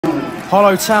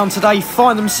Harlow Town today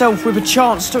find themselves with a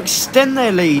chance to extend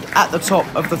their lead at the top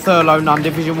of the Thurlow Nunn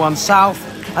Division 1 South,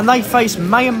 and they face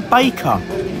Mayhem Baker,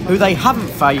 who they haven't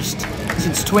faced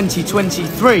since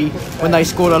 2023 when they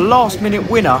scored a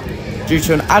last-minute winner due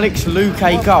to an Alex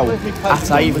Luque goal at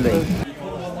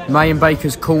Averley. Mayhem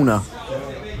Baker's corner.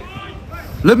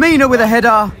 Lamina with a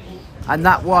header, and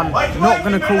that one not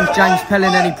going to cause James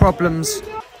Pellin any problems.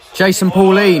 Jason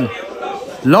Pauline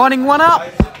lining one up,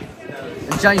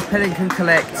 and James Pellin can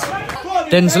collect.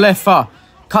 Denzelefa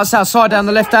cuts outside down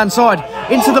the left-hand side,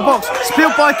 into the box,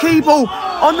 spilled by Keeble.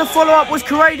 On the follow-up was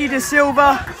Corradi de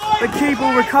Silva, but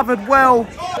Keeble recovered well.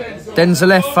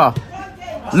 Denzelefa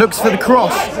looks for the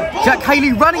cross. Jack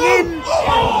Haley running in,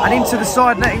 and into the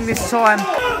side netting this time.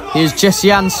 Here's Jesse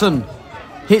Hansen,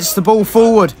 hits the ball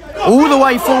forward, all the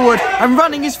way forward, and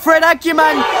running is Fred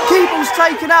Aguiman. Keeble's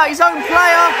taken out his own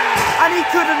player, and he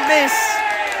couldn't miss.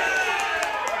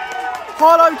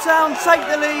 Harlow Town take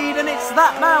the lead, and it's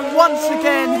that man once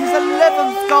again, his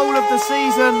 11th goal of the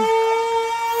season.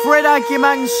 Fred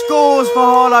Aguiman scores for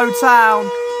Harlow Town,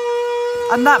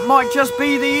 and that might just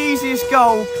be the easiest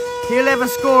goal he'll ever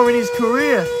score in his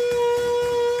career.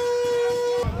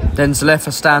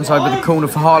 Denzelefa stands over the corner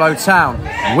for Harlow Town,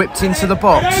 whipped into the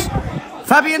box.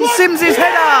 Fabian Sims'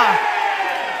 header,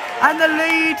 and the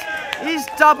lead is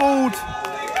doubled.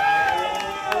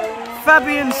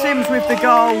 Fabian Sims with the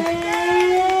goal.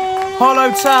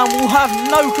 Harlow Town will have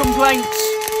no complaints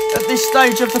at this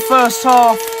stage of the first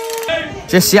half.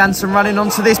 Jesse Hansen running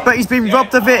onto this, but he's been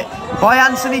robbed of it by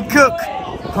Anthony Cook.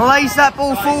 Plays that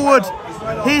ball forward.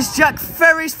 Here's Jack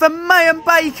Ferris for Mayhem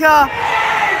Baker.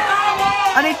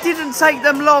 And it didn't take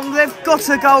them long. They've got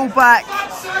a goal back.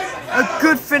 A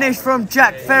good finish from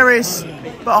Jack Ferris,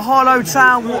 but Harlow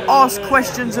Town will ask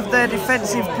questions of their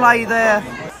defensive play there.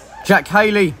 Jack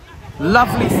Haley,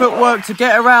 lovely footwork to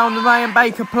get around the Mayhem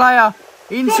Baker player.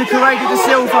 Into Corradi de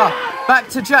Silva. Back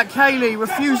to Jack Haley.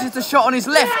 Refuses the shot on his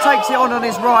left. Takes it on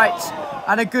his right.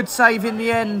 And a good save in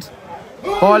the end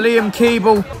by Liam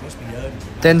Keeble.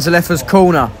 Denzelefa's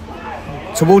corner.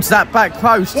 Towards that back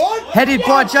post. Headed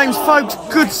by James Folks.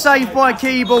 Good save by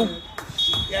Keeble.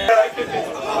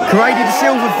 Corradi de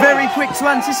Silva very quick to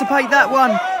anticipate that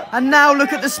one. And now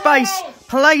look at the space.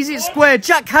 Plays it square.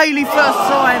 Jack Haley first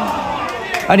time.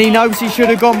 And he knows he should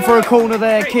have gone for a corner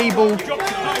there. Keeble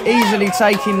easily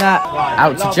taking that.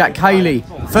 Out to Jack Haley.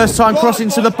 First time crossing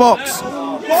to the box.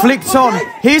 Flicked on.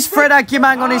 Here's Fred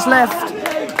Aguiman on his left.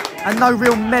 And no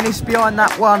real menace behind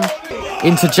that one.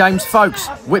 Into James Folks.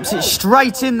 Whips it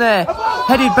straight in there.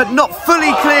 Headed but not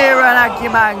fully clear, and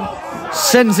Aguiman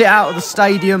sends it out of the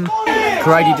stadium.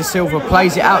 Corradi de Silva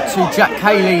plays it out to Jack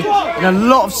Haley in a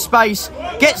lot of space.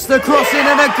 Gets the cross in,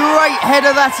 and a great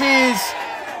header that is.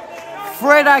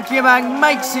 Fred Aguiman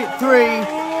makes it 3,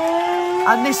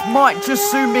 and this might just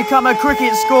soon become a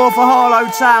cricket score for Harlow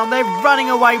Town. They're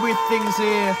running away with things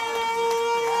here.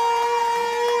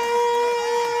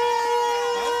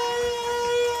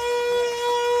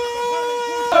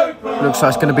 Looks like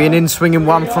it's going to be an in-swinging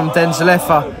one from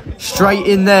Denzelefa. Straight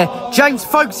in there. James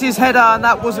Folks' header, and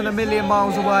that wasn't a million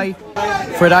miles away.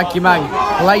 Fred Aguiman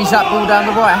lays that ball down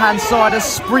the right-hand side. A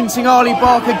sprinting Ali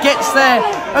Barker gets there.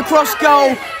 Across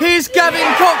goal. Here's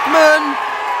Gavin Cockman.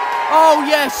 Oh,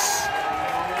 yes.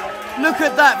 Look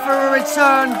at that for a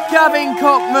return. Gavin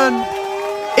Cockman.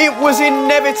 It was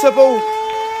inevitable.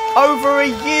 Over a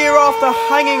year after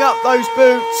hanging up those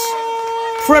boots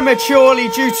prematurely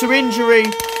due to injury,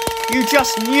 you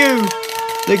just knew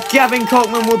that Gavin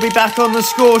Cockman would be back on the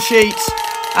score sheet,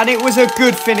 and it was a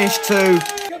good finish too.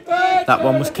 That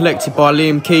one was collected by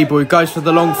Liam Keeble, who goes for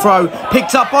the long throw,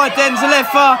 picked up by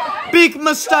Denzelefa. Big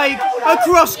mistake,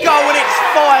 across goal, and it's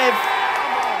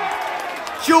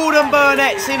 5. Jordan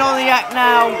Burnett's in on the act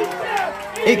now.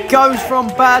 It goes from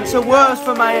bad to worse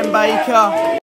for Mayhem Baker.